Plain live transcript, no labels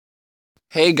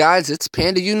Hey guys, it's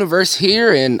Panda Universe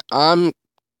here, and I'm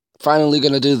finally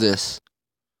gonna do this.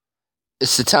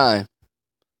 It's the time.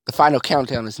 The final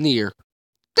countdown is near.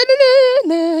 The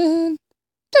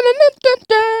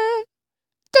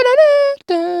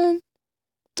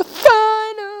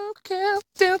final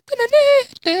countdown.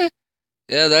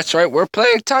 Yeah, that's right. We're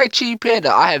playing Taichung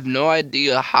Panda. I have no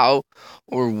idea how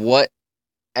or what.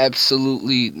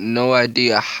 Absolutely no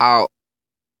idea how.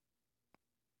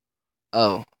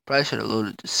 Oh, probably should have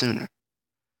loaded this sooner.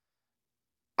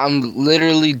 I'm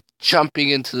literally jumping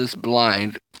into this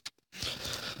blind.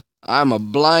 I'm a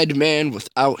blind man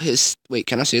without his... Wait,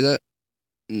 can I say that?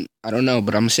 I don't know,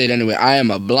 but I'm gonna say it anyway. I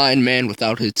am a blind man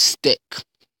without his stick.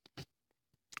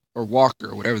 Or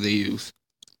walker, whatever they use.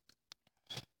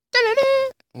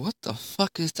 What the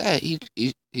fuck is that? He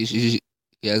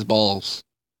has balls.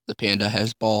 The panda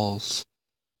has balls.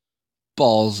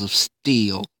 Balls of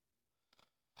steel.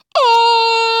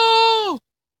 Oh!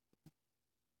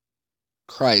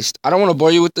 Christ. I don't want to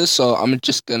bore you with this, so I'm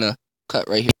just gonna cut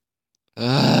right here.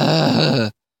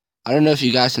 I don't know if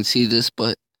you guys can see this,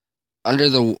 but under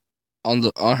the on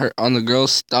the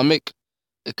girl's stomach,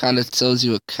 it kind of tells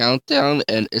you a countdown,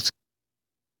 and it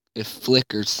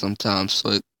flickers sometimes, so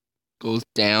it goes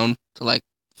down to like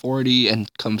 40 and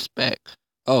comes back.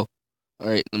 Oh, all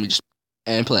right. Let me just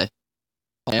and play,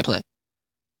 and play,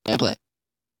 and play,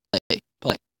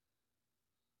 play.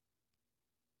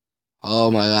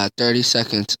 Oh my god, 30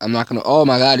 seconds. I'm not gonna. Oh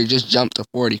my god, he just jumped to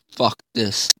 40. Fuck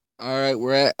this. All right,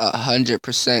 we're at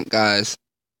 100%, guys.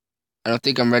 I don't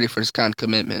think I'm ready for this kind of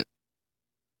commitment.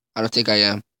 I don't think I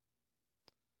am.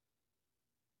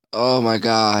 Oh my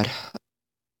god.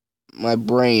 My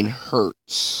brain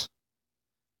hurts.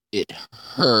 It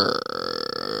hurts.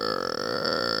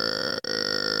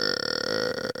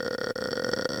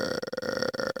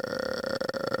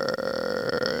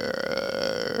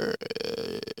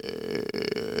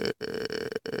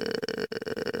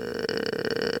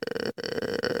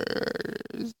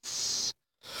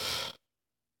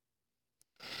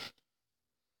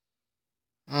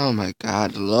 Oh my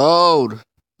god, load.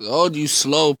 Load, you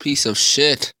slow piece of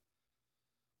shit.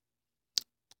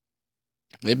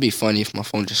 It'd be funny if my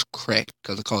phone just cracked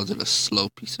because I called it a slow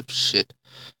piece of shit.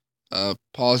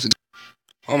 Pause it.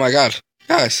 Oh my god,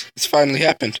 guys, it's finally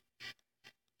happened.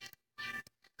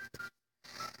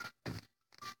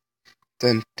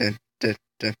 Dun, dun, dun,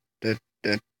 dun, dun,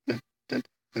 dun, dun, dun,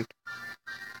 dun.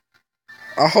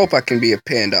 I hope I can be a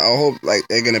panda. I hope like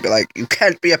they're gonna be like, you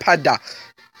can't be a panda.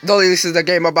 Though this is a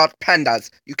game about pandas.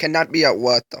 You cannot be a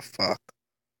what the fuck?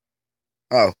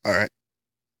 Oh, alright.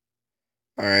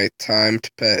 Alright, time to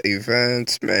pet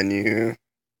events, menu.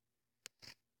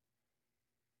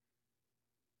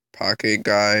 Pocket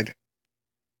guide.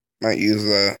 Might use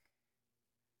that.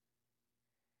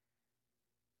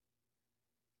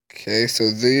 Okay,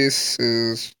 so this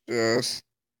is just...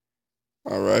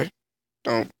 Alright.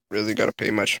 Don't really gotta pay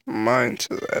much mind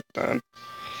to that then.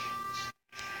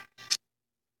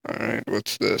 Alright,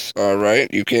 what's this?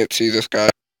 Alright, you can't see this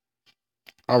guy.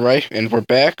 Alright, and we're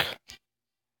back.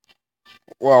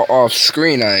 Well, off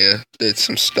screen I did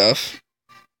some stuff.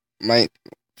 Might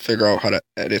figure out how to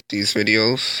edit these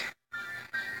videos.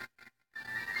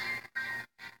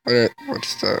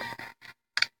 What's the...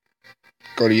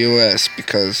 Go to US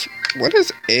because... What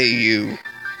is AU?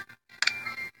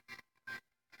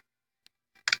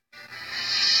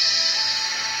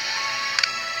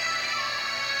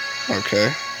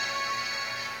 Okay.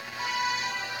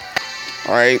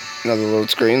 Alright, another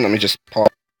load screen. Let me just pause.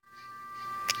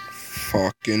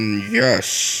 Fucking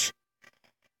yes.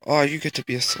 Oh, you get to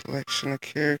be a selection of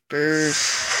characters.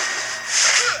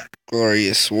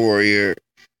 Glorious warrior.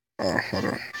 Oh, hold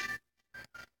on.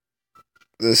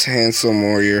 This handsome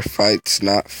warrior fights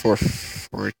not for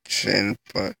fortune,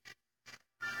 but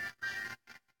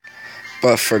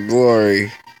for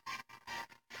glory.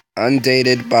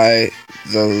 Undated by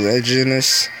the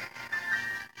legendous...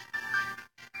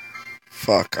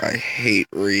 Fuck, I hate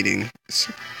reading.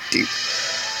 It's deep.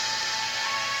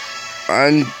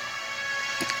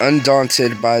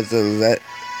 Undaunted by the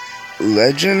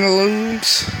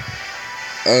legends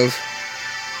of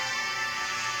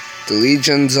the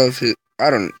legions of his...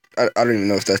 I don't even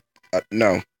know if that...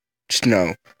 no. Just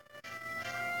no.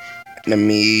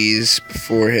 Enemies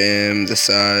before him, the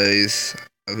size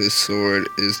of his sword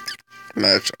is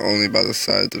matched only by the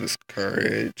size of his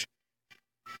courage.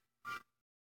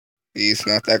 He's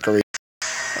not that great.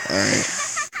 Alright.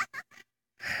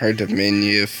 Her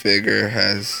diminutive figure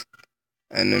has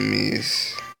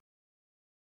enemies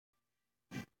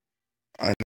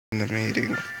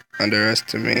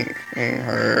underestimating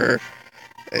her.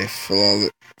 A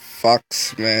flawless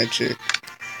fox magic.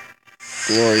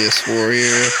 glorious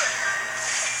warrior.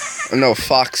 Oh, no,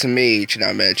 fox mage,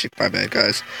 not magic. My bad,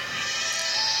 guys.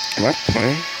 Am I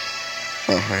playing?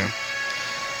 Oh, I am.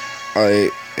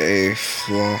 A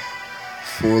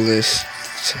foolish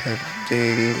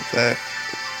thing that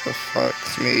the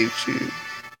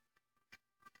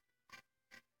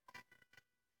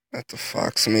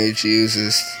fox mage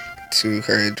uses to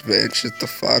her advantage. The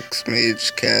fox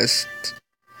mage casts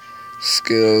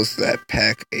skills that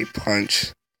pack a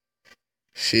punch.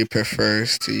 She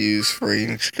prefers to use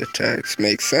ranged attacks.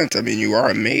 Makes sense. I mean, you are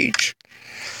a mage.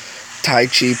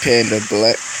 Taichung panda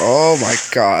black. Oh my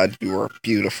god, you are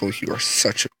beautiful. You are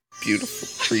such a beautiful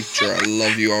creature. I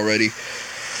love you already.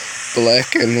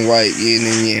 Black and white, yin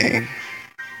and yang.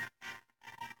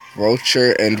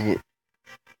 Vulture and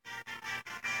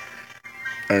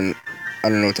I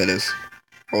don't know what that is.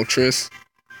 Vulturous?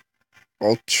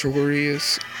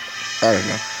 Vulturious? I don't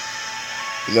know.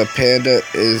 The panda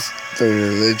is the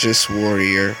religious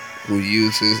warrior who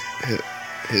uses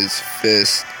his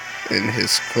fist in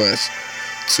his quest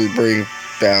to bring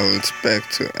balance back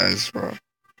to Ezra.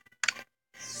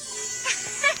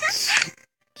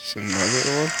 It's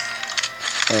another one.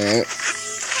 Alright.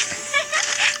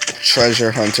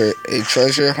 Treasure hunter. A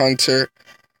treasure hunter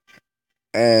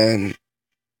and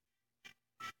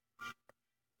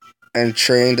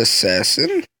trained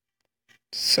assassin.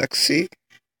 Sexy.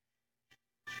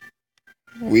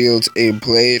 Wields a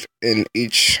blade in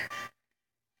each.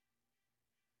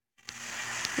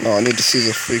 No, I need to see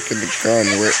the freaking gun.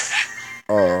 Where?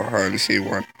 Oh, I only see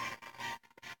one.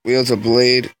 Wields a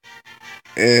blade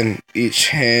in each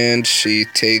hand. She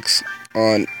takes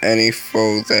on any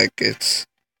foe that gets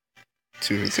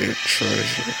to their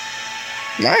treasure.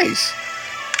 Nice.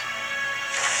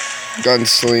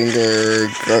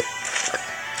 Gunslinger.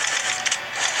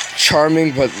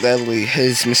 Charming but deadly.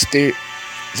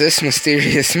 This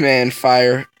mysterious man's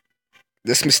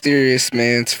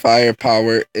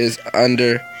firepower is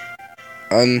unparalleled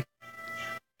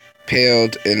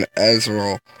in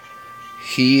Ezreal.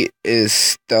 He is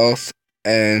stealth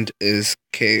and is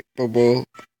capable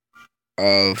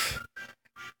of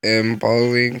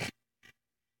embodying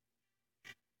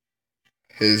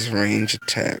his range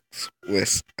attacks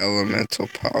with elemental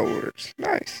powers.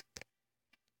 Nice.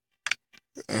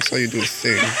 That's how you do a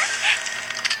thing.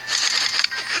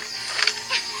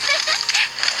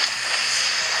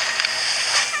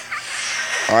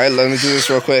 Alright, let me do this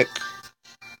real quick.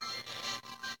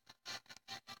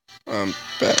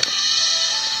 Back.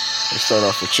 Let's start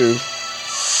off with you.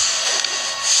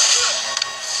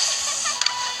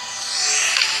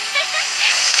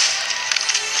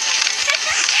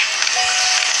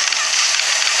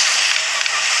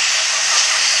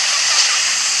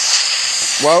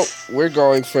 Well, we're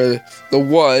going for the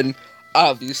one,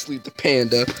 obviously the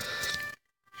panda.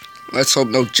 Let's hope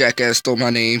no jackass stole my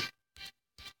name.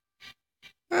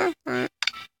 Alright.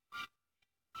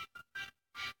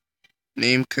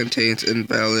 Name contains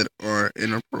invalid or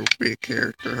inappropriate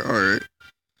character. Alright.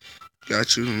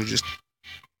 Got you. Let me just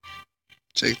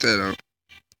check that out.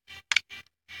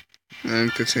 Name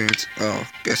contains. Oh,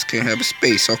 guess can't have a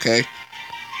space. Okay.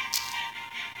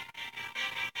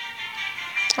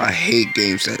 I hate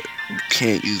games that you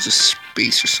can't use a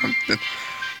space or something.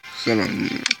 So I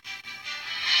don't.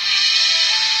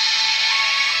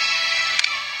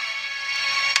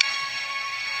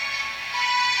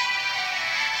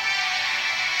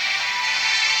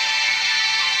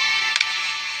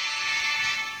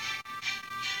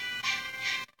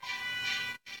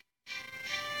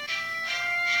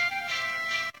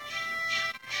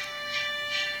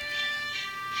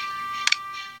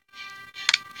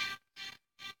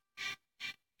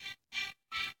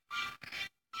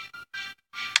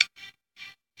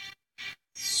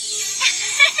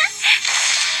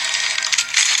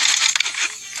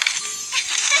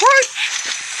 What?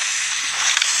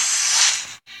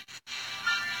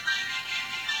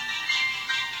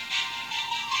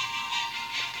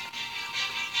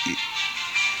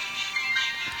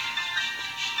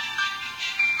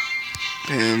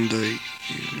 Panda.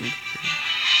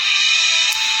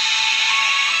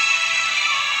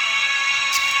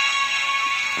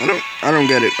 I don't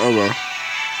get it. Oh well.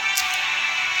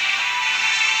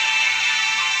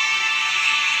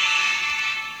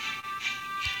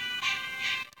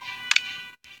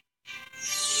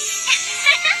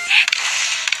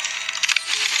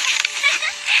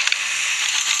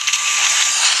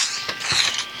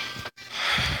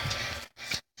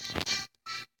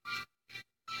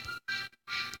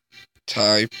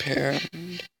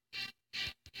 Taipan.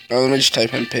 Oh, let me just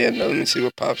type in panda. Let me see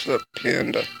what pops up.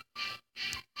 Panda.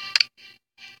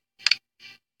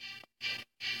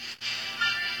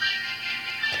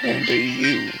 Panda,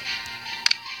 you.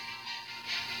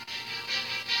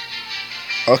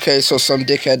 Okay, so some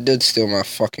dickhead did steal my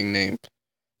fucking name.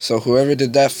 So whoever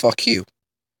did that, fuck you.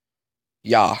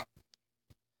 Yeah.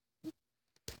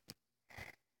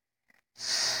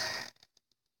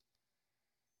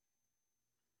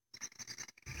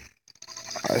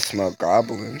 I smell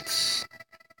goblins.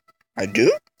 I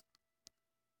do?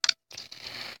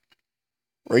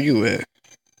 Where you at?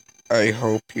 I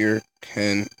hope you're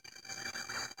keen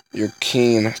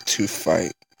to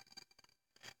fight.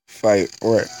 Fight,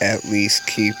 or at least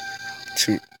keep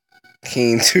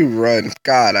keen to run.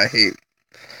 God, I hate.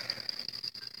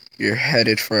 You're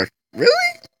headed for.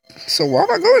 Really? So why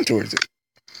am I going towards it?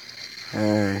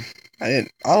 I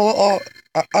didn't.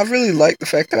 I really like the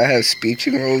fact that I have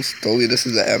speeching roles. Totally, this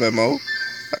is an MMO.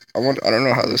 I don't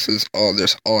know how this is. Oh,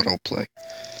 there's autoplay.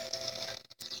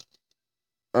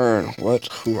 What?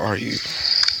 Who are you?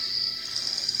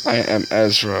 I am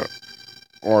Ezra,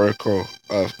 Oracle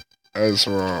of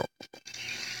Ezra.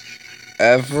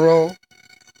 Ezra?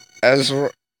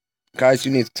 Ezra? Guys,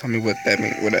 you need to tell me what that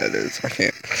means. What that is. I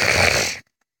can't.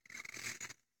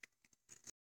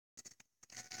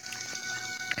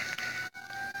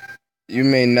 You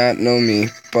may not know me,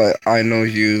 but I know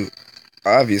you.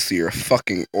 Obviously, you're a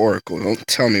fucking oracle. Don't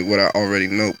tell me what I already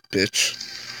know, bitch.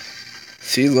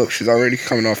 See, look, she's already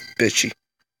coming off bitchy.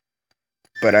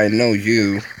 But I know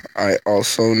you. I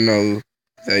also know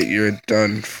that you're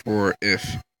done for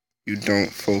if you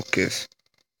don't focus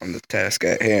on the task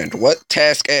at hand. What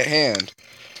task at hand?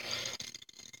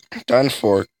 Done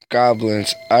for.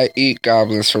 Goblins. I eat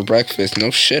goblins for breakfast. No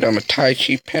shit, I'm a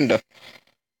Taichung panda.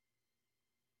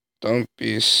 Don't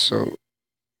be so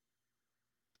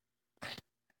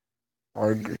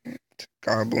arrogant.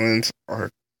 Goblins are.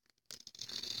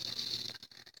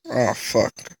 Oh,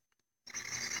 fuck.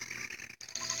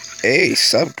 Hey,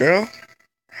 sup, girl?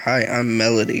 Hi, I'm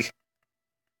Melody.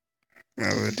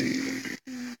 Melody.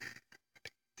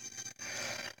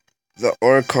 The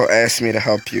Oracle asked me to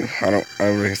help you. I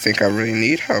really think I really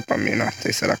need help. I mean,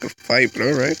 they said I could fight, but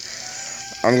alright.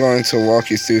 I'm going to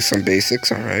walk you through some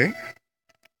basics, alright?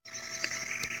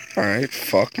 Alright,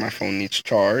 fuck, my phone needs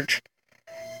charge.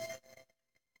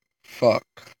 Fuck.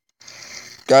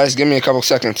 Guys, give me a couple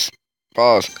seconds.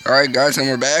 Pause. Alright, guys, and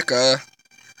we're back.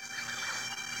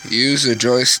 Use the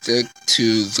joystick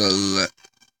to the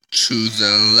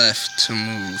left to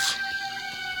move.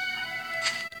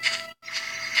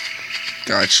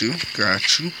 Got you.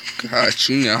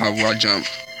 Now how do I jump?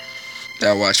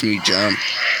 Now watch me jump.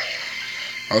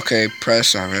 Okay,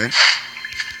 press, alright.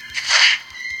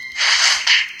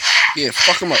 Yeah,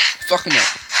 fuck him up.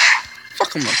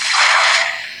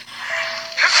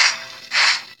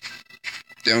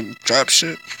 They don't drop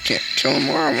shit. Can't kill them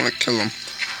all. I wanna kill them.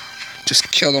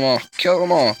 Just kill them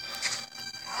all.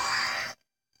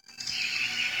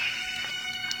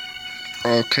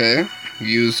 Okay.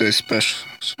 Use a special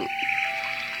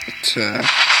attack.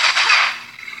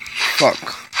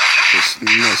 Fuck. Just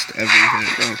missed every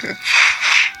hit. Okay.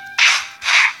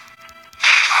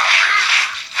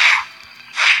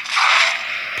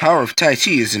 Power of Tai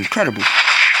Chi is incredible.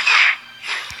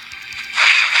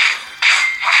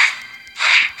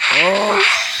 Oh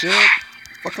shit.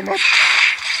 Fuck him up.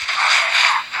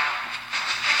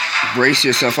 Brace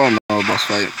yourself. Oh no, boss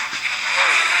fight.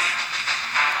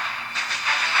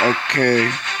 Okay.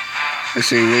 I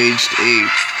say raged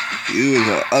 8. You is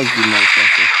an ugly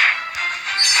motherfucker.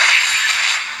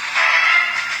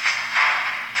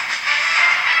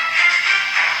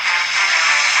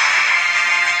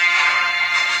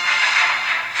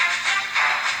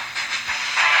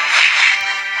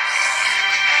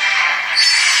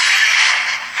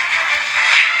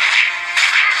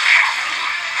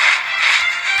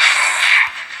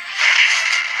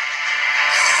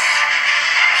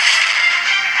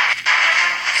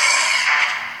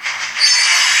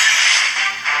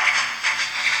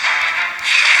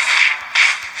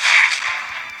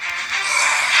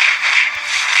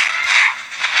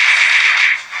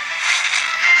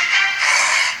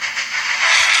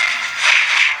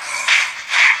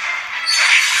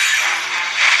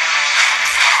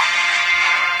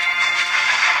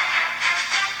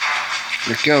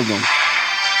 I killed him.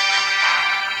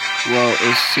 Well,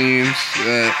 it seems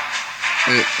that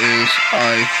it is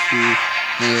I who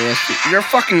the rest of you're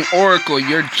fucking Oracle,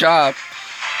 your job.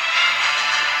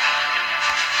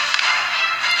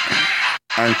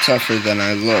 I'm tougher than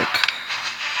I look.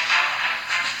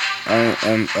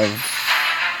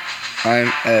 I'm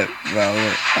at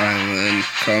Valor Island.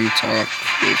 Come talk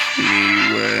with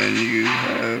me when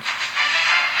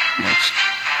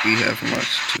we have much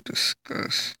to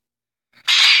discuss.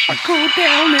 I go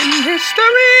down in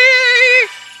history.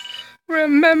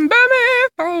 Remember me,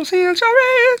 falls in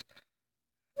stories.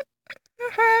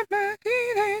 My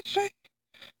teenage dream.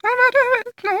 I'ma do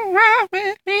it, no wrong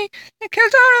with me.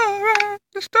 Because I'm around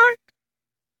the story.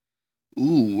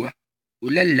 Ooh. Ooh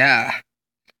la la.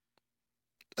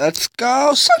 Let's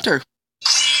go center.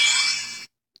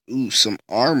 Ooh, some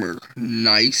armor.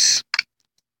 Nice.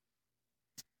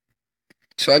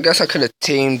 So I guess I could have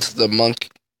tamed the monkey.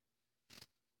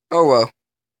 Oh well.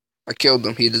 I killed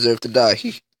him. He deserved to die.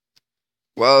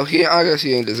 I guess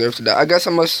he ain't deserved to die. I guess I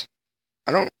must.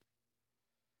 I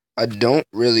don't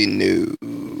really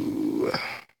know.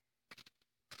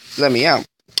 Let me out.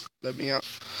 Let me out.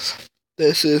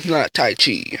 This is not Tai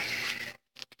Chi.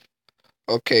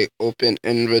 Okay, open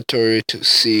inventory to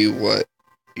see what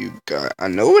you got. I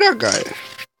know what I got.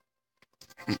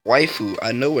 Waifu,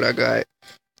 I know what I got.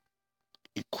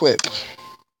 Equip.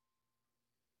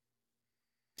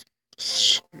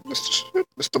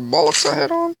 Mr. Bollocks I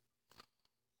had on.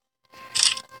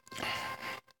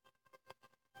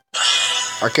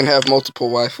 I can have multiple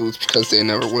waifus because they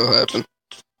never will happen.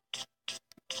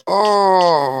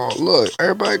 Oh, look,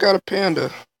 everybody got a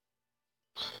panda.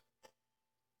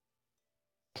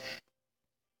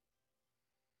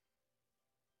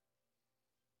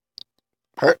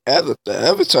 The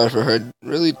avatar for her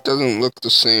really doesn't look the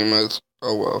same as.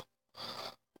 Oh well.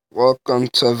 Welcome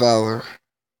to Valor.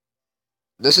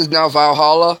 This is now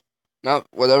Valhalla, not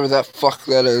whatever that fuck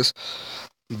that is.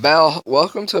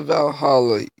 Welcome to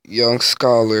Valhalla, young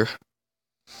scholar.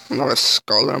 I'm not a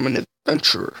scholar. I'm an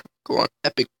adventurer. Go on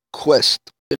epic quest.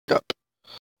 Get up.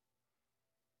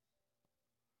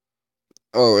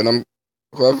 Oh, and I'm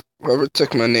whoever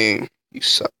took my name. You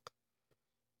suck.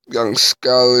 Young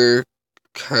scholar,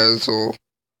 Kazel.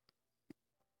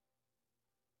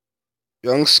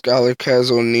 Young scholar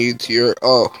Kazel needs your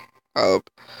help.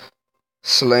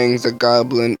 Slaying the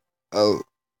goblin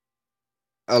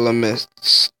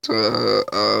elements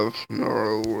of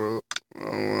Neural World.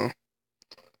 Oh well.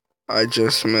 I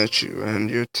just met you and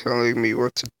you're telling me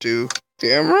what to do.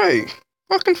 Damn right.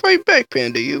 Fucking fight back,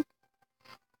 Panda, you.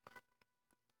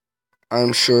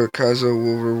 I'm sure Kazo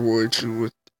will reward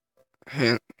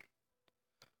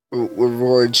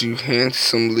you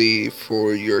handsomely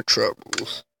for your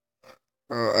troubles.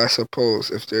 I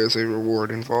suppose if there's a reward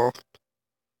involved.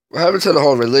 What happened to the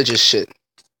whole religious shit?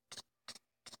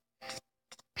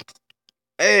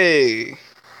 Hey!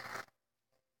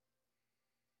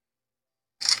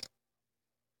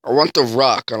 I want the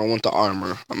rock, I don't want the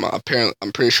armor.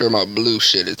 I'm pretty sure my blue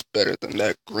shit is better than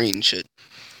that green shit.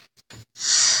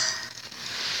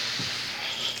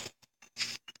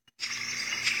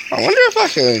 I wonder if I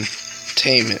can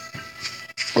tame it.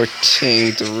 Or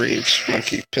tame the rage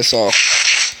monkey. Piss off.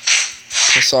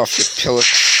 Piss off, you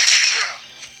pillocks.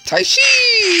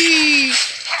 Taichi!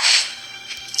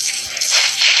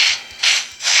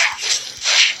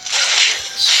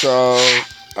 So,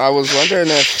 I was wondering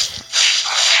if...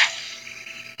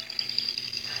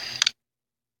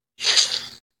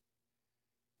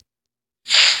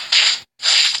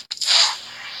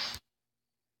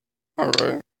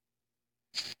 Alright.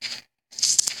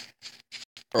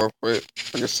 Oh, wait.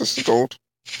 I guess this is gold.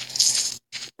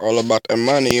 All about the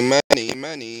money, money,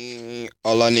 money.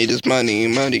 All I need is money,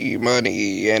 money,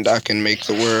 money. And I can make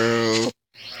the world.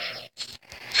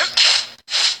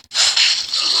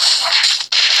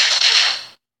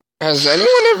 Has anyone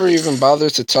ever even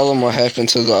bothered to tell them what happened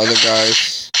to the other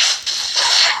guys?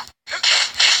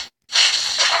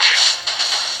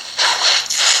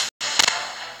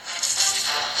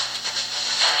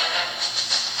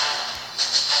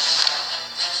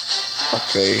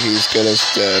 Okay, he's good as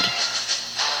dead.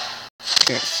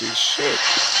 Can't see shit.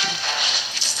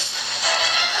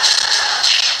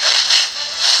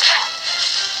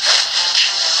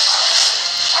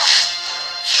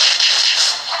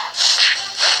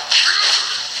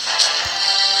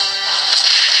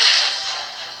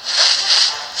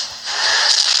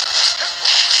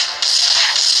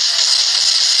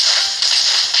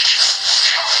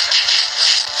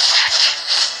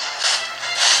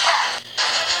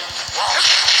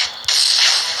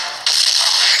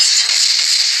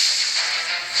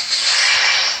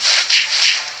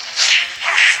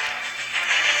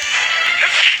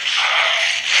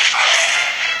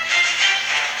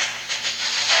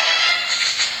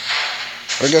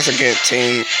 I guess I can't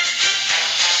tame.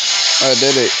 I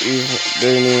did it.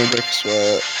 Didn't even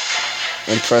look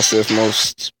impressive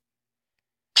most.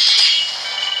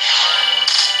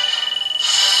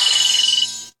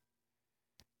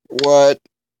 What?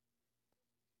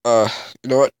 You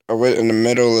know what? I went in the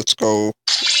middle. Let's go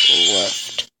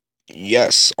left.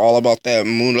 Yes, all about that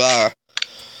moolah.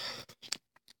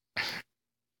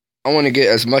 I want to get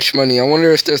as much money. I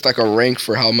wonder if there's like a rank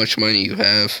for how much money you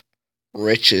have.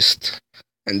 Richest.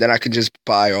 And then I could just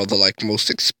buy all the like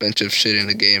most expensive shit in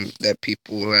the game that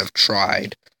people have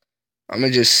tried. I'm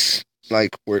gonna just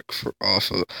like work for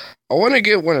off of. I want to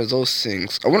get one of those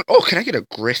things. I want. Oh, can I get a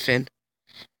griffin?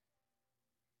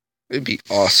 It'd be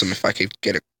awesome if I could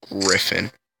get a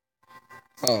griffin.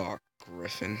 Oh,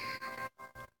 griffin.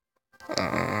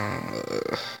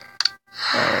 Alright.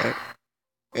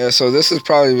 Yeah, so this is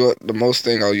probably what the most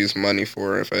thing I'll use money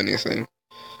for, if anything.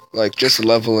 Like, just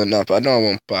leveling up. I know I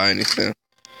won't buy anything.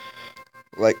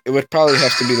 Like, it would probably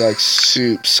have to be, like,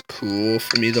 Soup's cool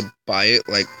for me to buy it.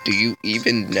 Like, do you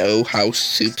even know how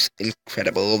Soup's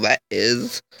incredible that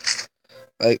is?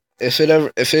 Like, if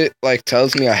it, like,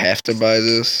 tells me I have to buy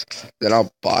this, then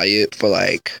I'll buy it, but,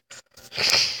 like,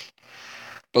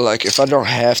 if I don't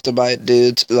have to buy it,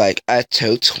 dude, like, I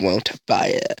totes won't buy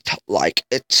it. Like,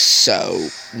 it's so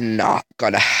not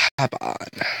gonna happen.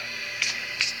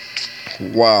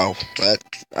 Wow,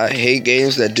 I hate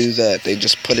games that do that. They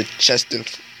just put a chest in.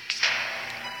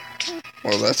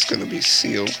 Well, that's gonna be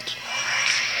sealed.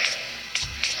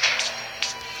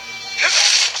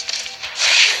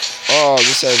 Oh,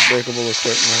 this has breakable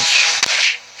equipment.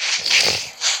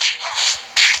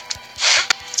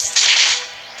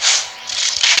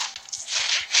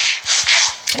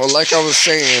 Well, like I was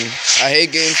saying, I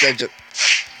hate games that just.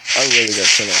 I really got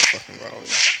to turn that fucking volume.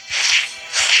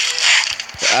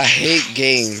 I hate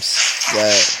games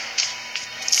that.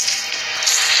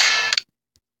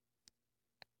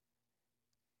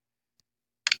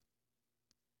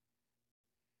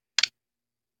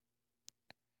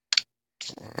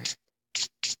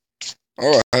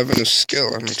 Oh, I have a new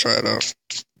skill. I'm gonna try it out.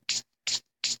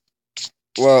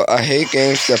 Well, I hate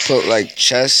games that put like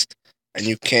chests and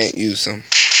you can't use them.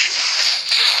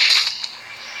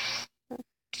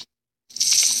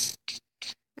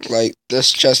 Like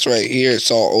this chest right here, it's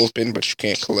all open, but you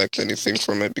can't collect anything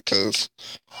from it because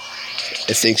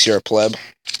it thinks you're a pleb.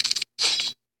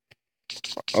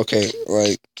 Okay,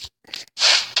 like.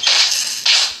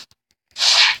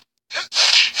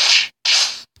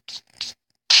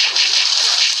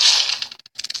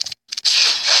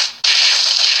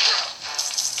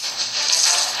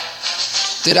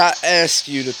 Did I ask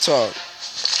you to talk?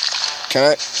 Can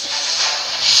I?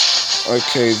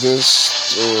 Okay, this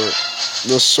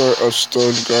sort of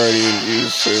stone guardian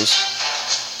uses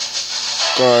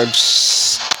guards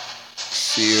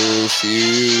seals.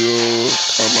 You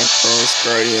come across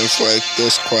guardians like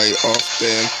this quite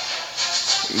often.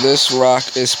 This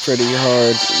rock is pretty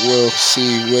hard. We'll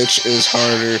see which is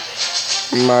harder.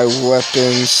 My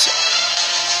weapons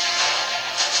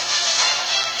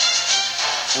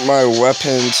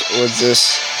or this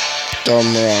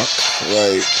dumb rock,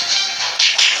 right?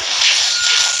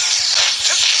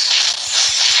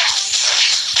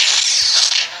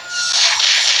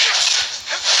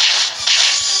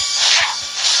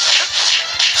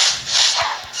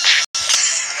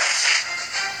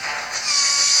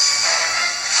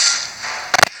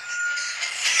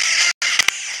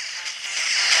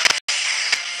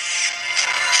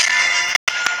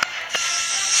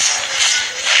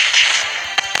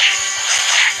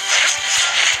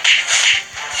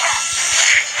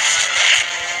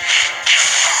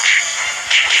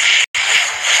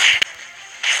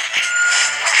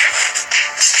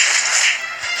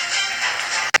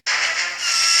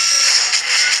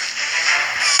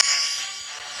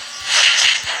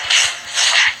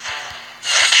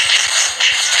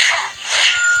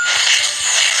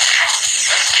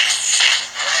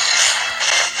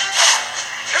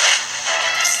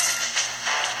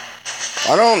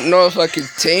 I don't know if I can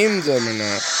tame them or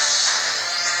not.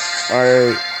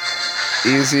 Alright,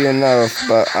 easy enough,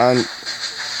 but I'm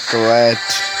glad.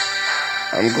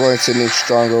 I'm going to need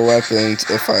stronger weapons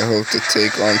if I hope to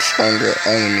take on stronger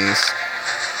enemies.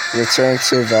 Return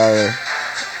to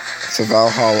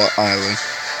Valhalla Island.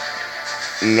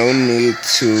 No need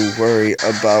to worry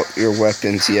about your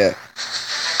weapons yet.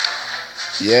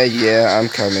 Yeah, I'm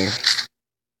coming.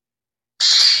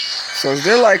 So is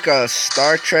there like a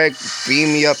Star Trek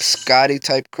beam me up Scotty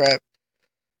type crap?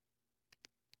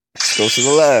 Let's go to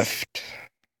the left.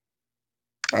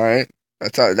 Alright.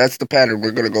 That's the pattern.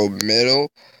 We're gonna go middle,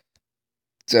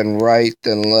 then right,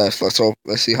 then left. Let's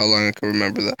see how long I can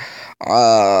remember that.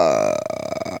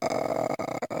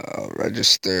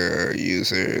 Register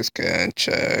users can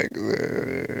check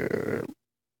their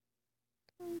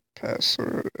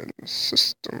password and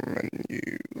system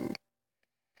menu.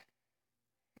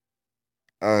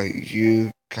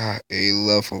 You got a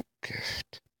level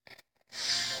gift.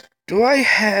 Do I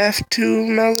have to,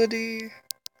 Melody?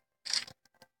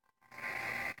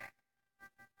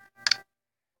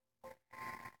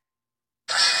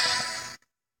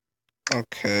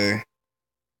 Okay.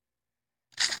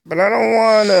 But I don't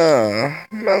wanna.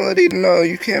 Melody, no,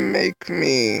 you can't make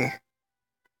me.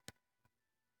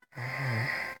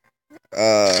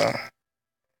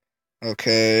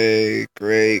 Okay,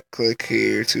 great. Click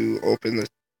here to open the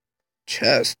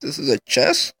chest. This is a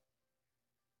chest?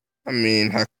 I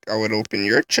mean, I would open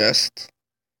your chest.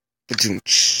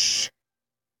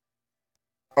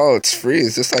 Oh, it's free.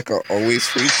 Is this like a always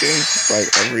free thing? Like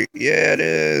every... Yeah, it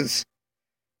is.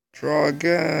 Draw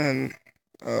again.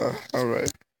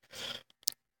 Alright.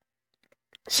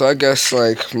 So I guess,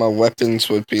 like, my weapons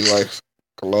would be, like,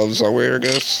 gloves I wear, I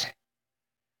guess.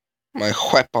 My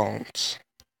weapons.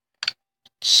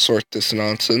 Sort this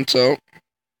nonsense out.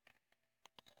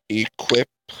 Equip.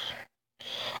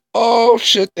 Oh,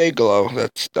 shit, they glow.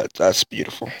 That's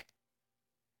beautiful.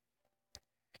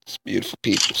 It's beautiful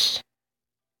peoples.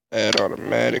 Add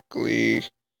automatically.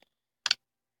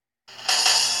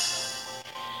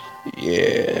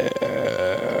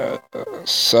 Yeah.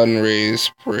 Sun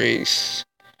rays brace.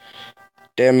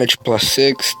 Damage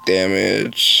 +6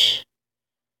 damage.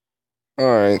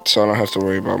 Alright, so I don't have to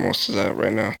worry about most of that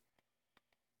right now.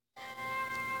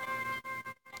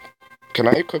 Can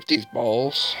I equip these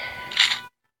balls?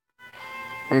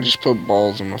 I'm gonna just put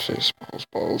balls in my face.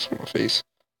 Balls in my face.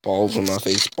 Balls in my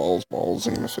face. Balls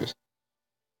in my face.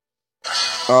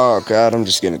 Oh god, I'm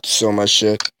just getting so much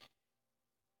shit.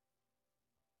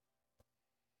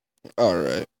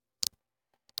 Alright.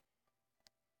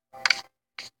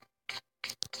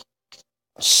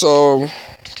 So...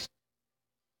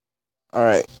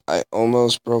 Alright, I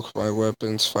almost broke my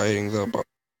weapons fighting the...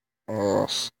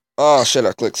 Oh shit,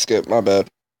 I clicked skip, my bad.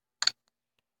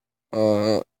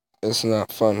 It's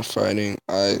not fun fighting.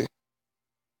 And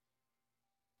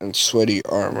sweaty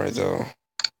armor, though.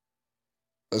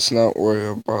 Let's not worry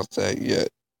about that yet.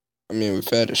 I mean, we've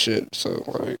had a shit, so,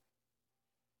 like...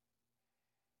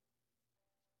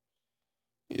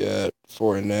 Yeah,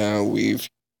 for now, we've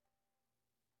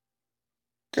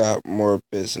got more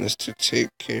business to take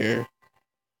care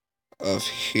of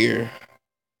here.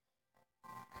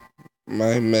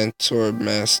 My mentor,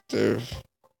 Master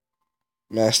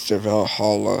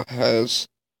Valhalla, has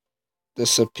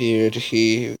disappeared.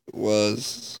 He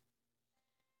was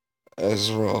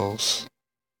Ezreal's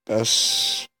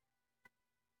best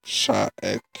shot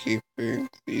at keeping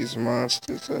these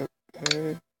monsters at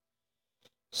bay.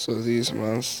 So these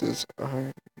monsters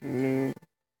are new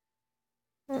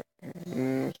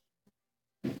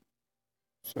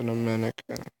phenomenon.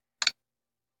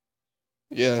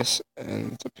 Yes,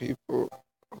 and the people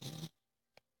of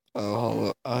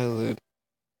Valhalla Island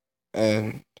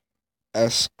and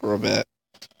Escrobat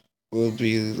will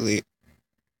be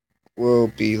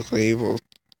labeled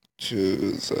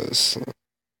to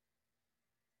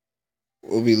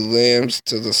will be lambs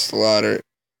to the slaughter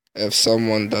if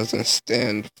someone doesn't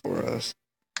stand for us.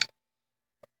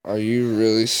 Are you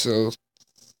really so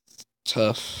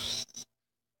tough?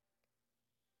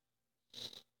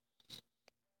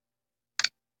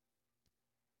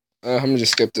 I'm gonna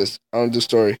just skip this. I don't do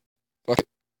story. Fuck it.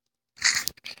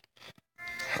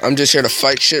 I'm just here to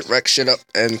fight shit, wreck shit up,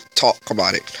 and talk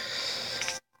about it.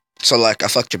 So, like, I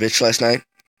fucked your bitch last night?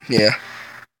 Yeah.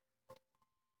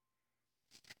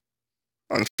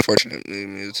 Unfortunately,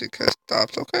 music has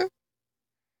stopped. Okay.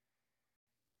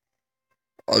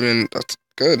 I mean, that's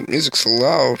good. Music's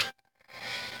loud.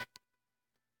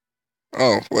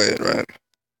 Oh, wait, right.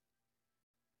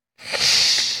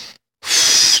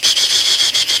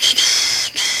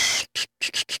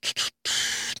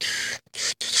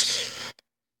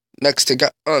 Next, I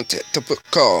got on to put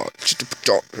call.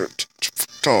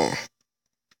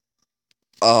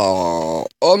 Oh,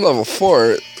 I'm level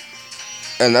 4,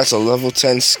 and that's a level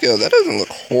 10 skill. That doesn't look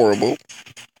horrible.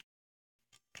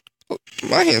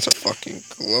 My hands are fucking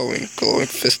glowing. Glowing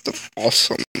fist of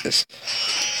awesomeness.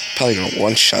 Probably gonna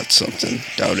one-shot something.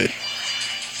 Doubt it.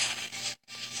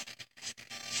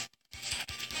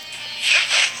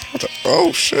 What the?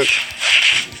 Oh, shit.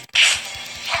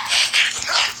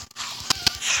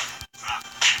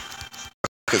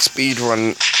 I could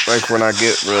speedrun, like, when I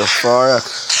get real far. I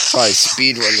could probably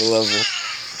speedrun the level.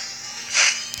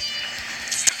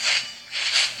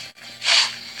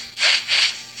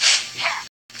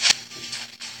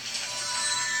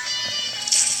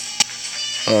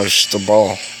 Oh, it's just a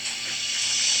ball.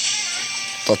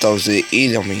 Thought that was the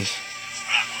enemy.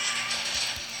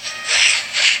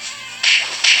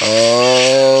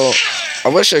 Oh, I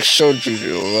wish I showed you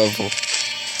the level.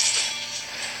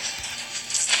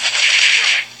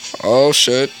 Oh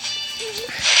shit.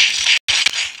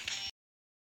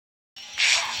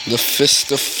 The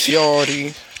Fist of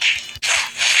Fury.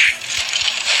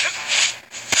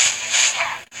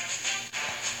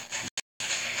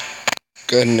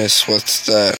 Goodness, what's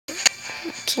that?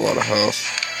 It's a lot of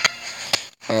health.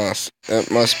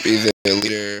 That must be the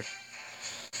leader.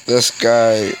 This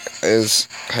guy has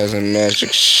a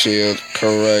magic shield,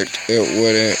 correct. It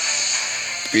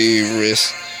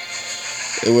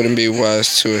wouldn't be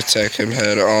wise to attack him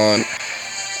head on.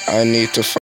 I need to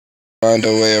find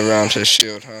a way around his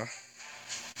shield, huh?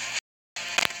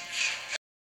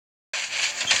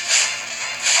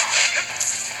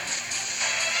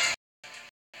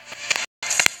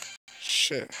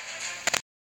 Shit.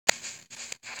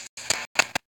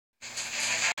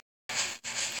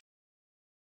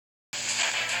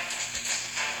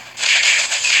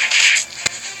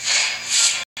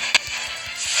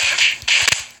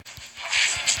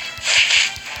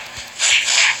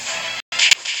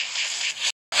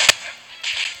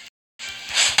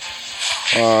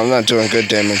 I'm not doing good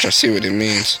damage. I see what it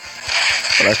means.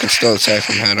 But I can still attack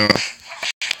him head on.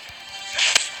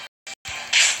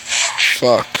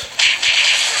 Fuck.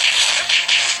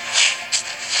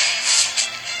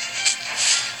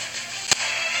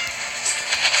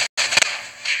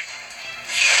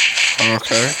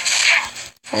 Okay.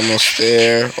 Almost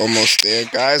there.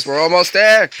 Guys, we're almost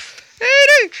there.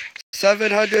 80!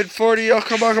 740. Oh,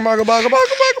 come on.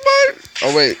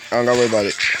 Oh, wait. I don't gotta worry about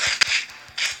it.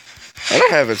 I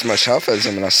don't have as much health as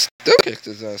him, and I still kicked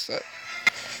his ass up.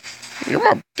 You're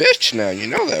my bitch now, you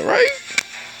know that, right?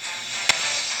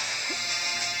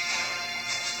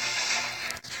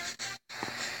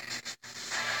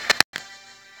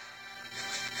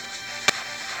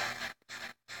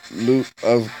 Loot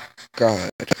of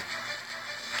God.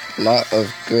 Lot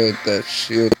of good that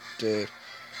shield did.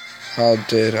 How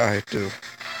did I do?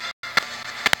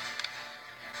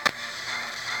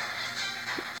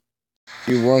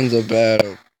 You won the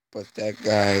battle, but that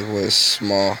guy was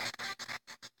small.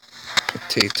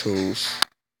 Potatoes.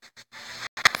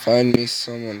 Find me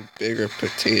someone bigger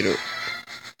potatoes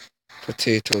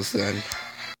then.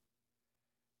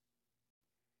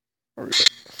 I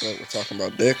feel like we're talking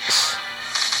about dicks.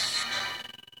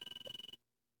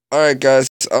 Alright guys,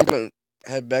 I'm gonna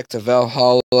head back to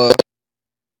Valhalla.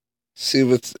 See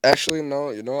what's actually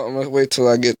no, you know what? I'm gonna wait till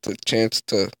I get the chance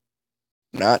to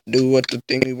not do what the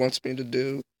thingy wants me to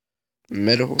do.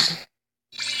 Middle.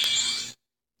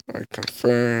 Alright,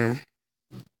 confirm.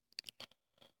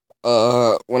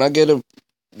 When I get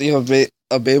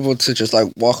I'll be able to just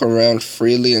like walk around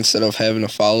freely instead of having to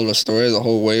follow the story the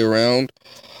whole way around.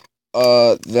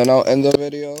 Then I'll end the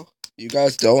video. You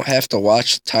guys don't have to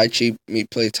watch me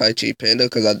play Taichung Panda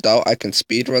because I doubt I can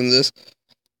speedrun this.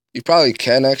 You probably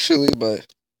can actually, but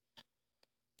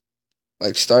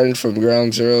like starting from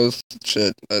ground zero,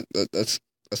 shit, that's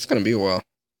gonna be a while.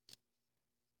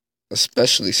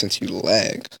 Especially since you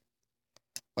lag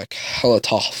like hella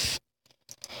tough.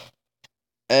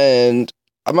 And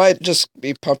I might just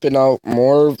be pumping out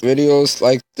more videos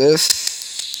like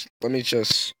this. Let me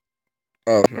just...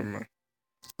 Oh, never mind.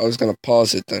 I was gonna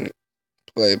pause it then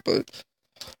play, but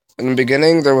in the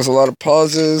beginning there was a lot of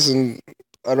pauses, and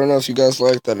I don't know if you guys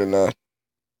like that or not.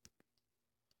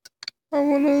 I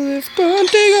wanna live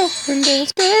contigo and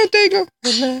dance contigo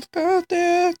and live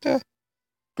contigo.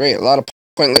 Great, a lot of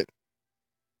pointless.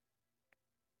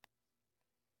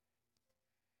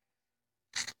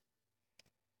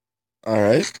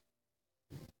 Alright.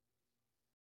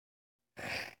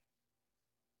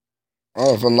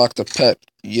 Oh, I've unlocked a pet.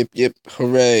 Yip,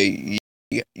 hooray.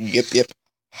 Yip,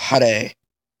 hooray.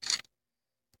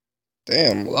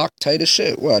 Damn, locked tight as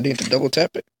shit. Well, I need to double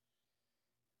tap it.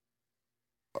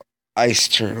 Ice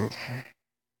turtle.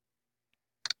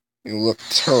 You look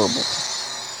terrible.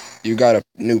 You got a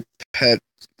new pet.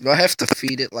 Do I have to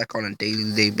feed it like on a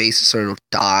day-to-day basis or it'll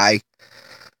die?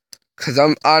 Because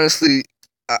I'm honestly...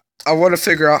 I want to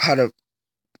figure out how to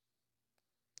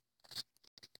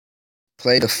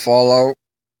play the Fallout.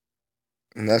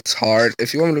 And that's hard.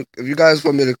 If you guys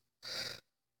want me to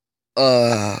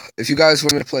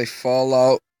play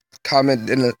Fallout, comment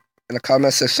in the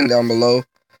comment section down below.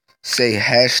 Say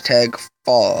hashtag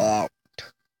Fallout.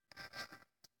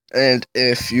 And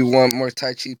if you want more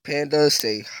Taichung Panda,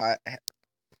 say hi.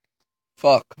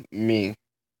 Fuck me.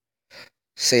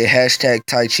 Say hashtag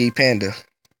Taichung Panda.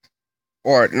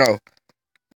 Or no.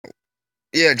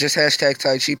 Yeah, just hashtag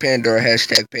Taichung Panda or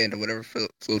hashtag Panda, whatever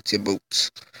floats your boots.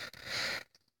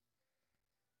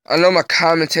 I know my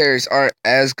commentaries aren't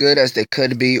as good as they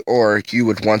could be or you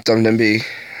would want them to be.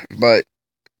 But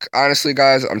honestly,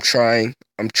 guys, I'm trying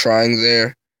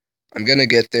there. I'm gonna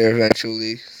get there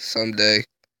eventually, someday.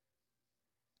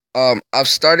 I've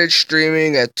started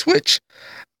streaming at Twitch.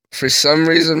 For some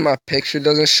reason, my picture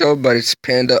doesn't show, but it's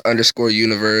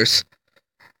panda_universe.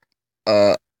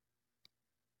 Uh,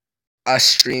 I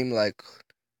stream like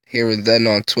here and then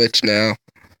on Twitch now.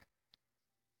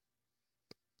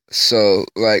 So,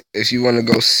 like, if you want to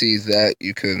go see that,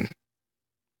 you can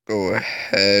go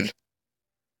ahead.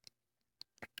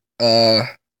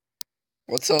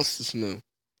 What else is new?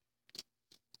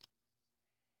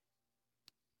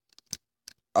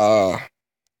 Uh,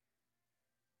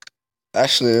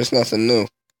 Actually, there's nothing new.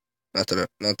 Not that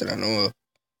I know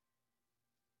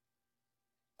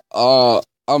of.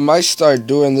 I might start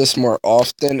doing this more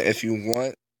often if you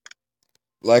want.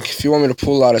 Like, if you want me to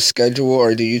pull out a schedule,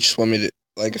 or do you just want me to,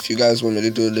 like, if you guys want me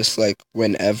to do this, like,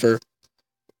 whenever?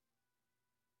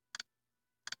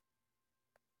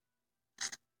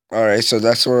 Alright, so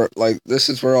that's where, like, this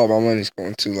is where all my money's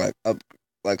going to, like, up,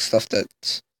 like, stuff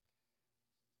that's...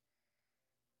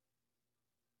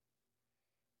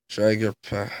 Drag your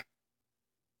path.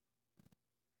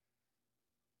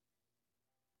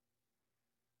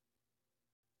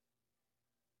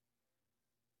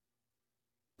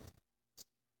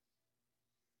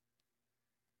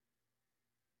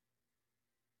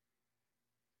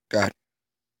 God.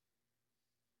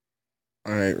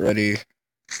 Alright, ready.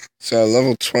 So, at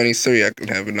level 23, I can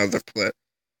have another play.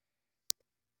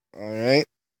 Alright.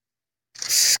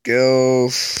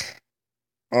 Skills.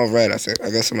 Alright, I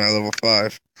guess I'm at level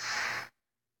 5.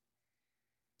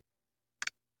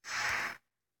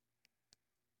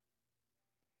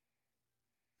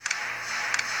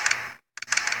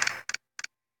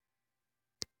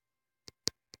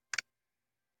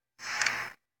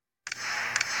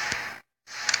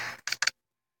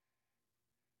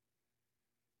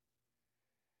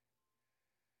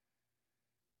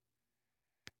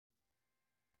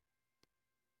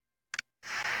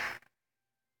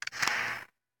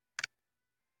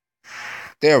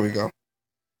 There we go.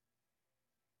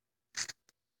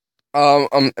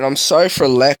 And I'm sorry for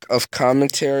lack of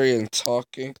commentary and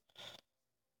talking.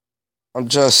 I'm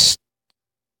just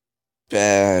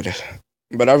bad.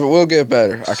 But I will get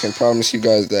better. I can promise you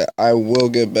guys that I will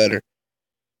get better.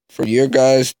 For your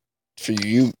guys, for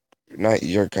you, not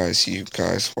your guys, you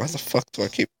guys. Why the fuck do I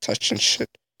keep touching shit?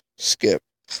 Skip.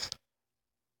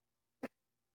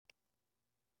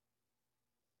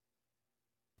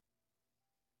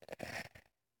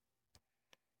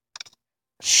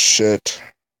 Shit.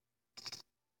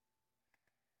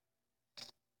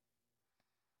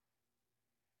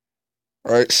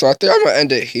 Alright, so I think I'm gonna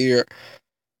end it here.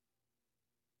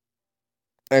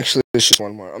 Actually, there's just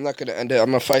one more. I'm not gonna end it. I'm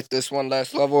gonna fight this one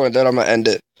last level, and then I'm gonna end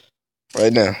it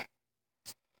right now.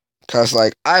 Cause,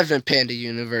 like, I've been Panda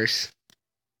Universe.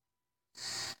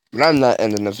 But I'm not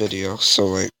ending the video, so,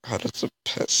 like, how does the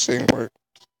pet thing work?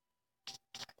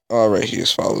 Alright, he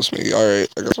just follows me. Alright,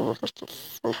 I guess I'll have to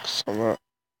focus on that.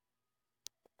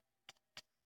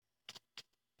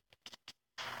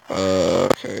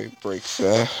 Okay, break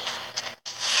that.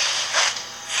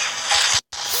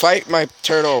 Fight my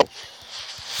turtle.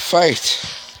 Fight.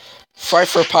 Fight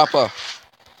for Papa.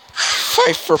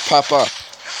 Fight for Papa.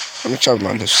 Let me try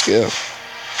my new skill.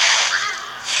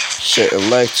 Shit, it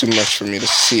lagged too much for me to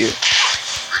see it.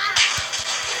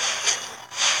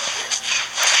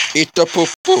 Eat the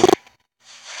poo-poo.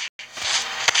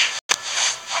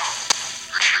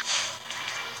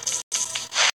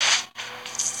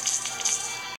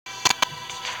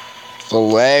 The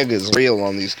lag is real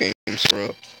on these games,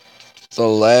 bro. The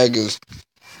lag is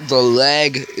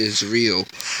real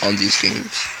on these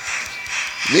games.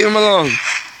 Leave him alone.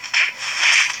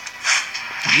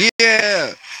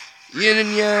 Yeah. Yin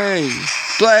and yang.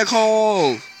 Black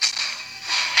hole.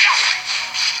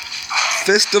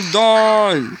 Fist of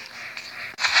Dawn.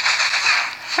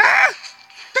 Ah!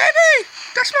 Baby!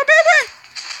 That's my baby!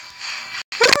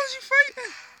 Who was you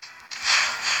fighting?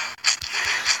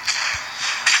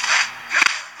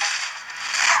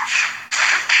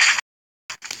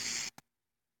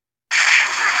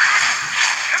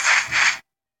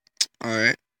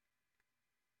 Alright.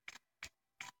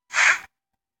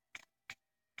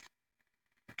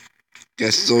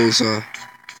 Guess those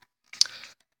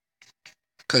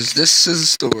cause this is a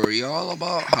story all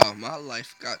about how my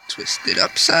life got twisted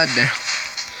upside down.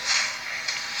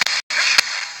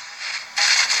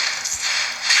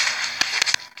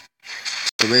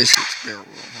 So basically, it's barrel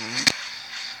roll.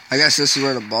 I guess this is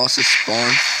where the bosses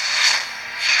spawn.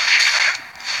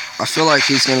 I feel like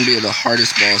he's gonna be the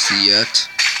hardest boss yet.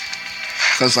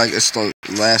 Cause like it's the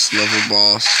last level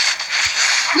boss.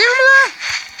 Leave him alone!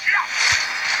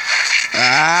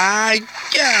 Ah,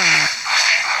 yeah!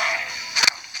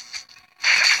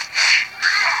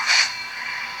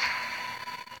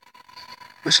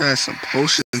 Wish I had some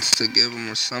potions to give him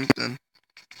or something.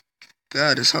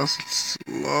 God, this house is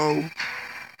slow.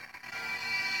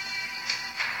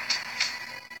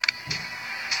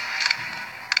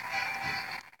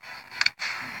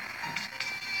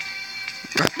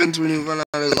 What happens when you run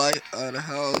out of light out of the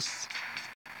house?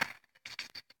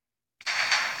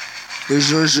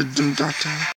 Here's yours, doctor.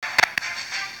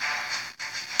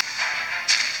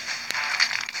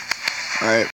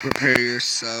 Alright, prepare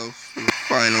yourself for the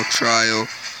final trial.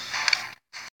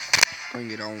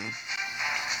 Bring it on.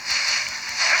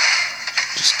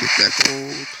 Just get that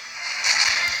gold.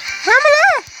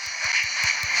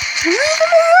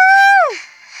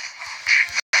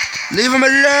 Leave him alone! Leave him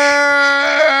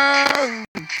alone!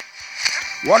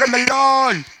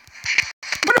 Watermelon!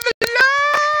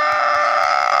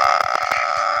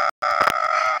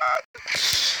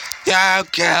 You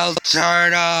killed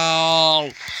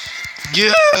Turtle!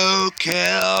 You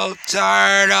killed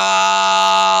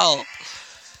Turtle!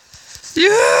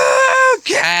 You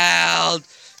killed...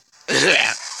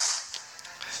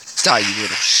 Die, you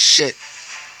little shit.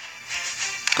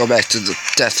 Go back to the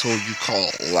death hole you call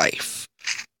life.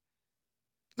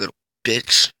 Little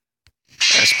bitch.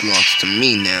 That belongs to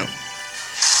me now.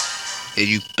 And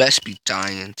you best be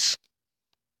dying.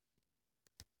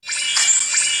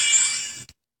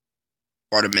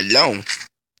 Watermelon.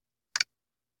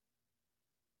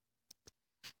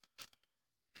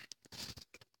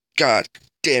 God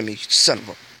damn you, son of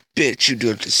a bitch. You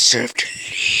don't deserve to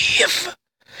live.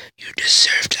 You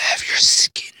deserve to have your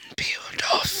skin peeled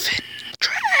off and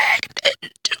dragged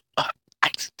into a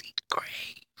icy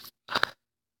grave.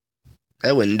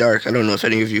 That went dark. I don't know if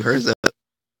any of you heard that.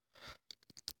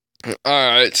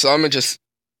 Alright, so I'm gonna just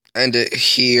end it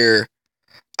here.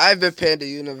 I've been Panda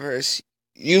Universe.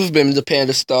 You've been the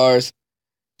Panda Stars.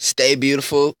 Stay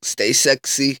beautiful, stay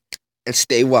sexy, and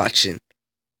stay watching.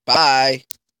 Bye.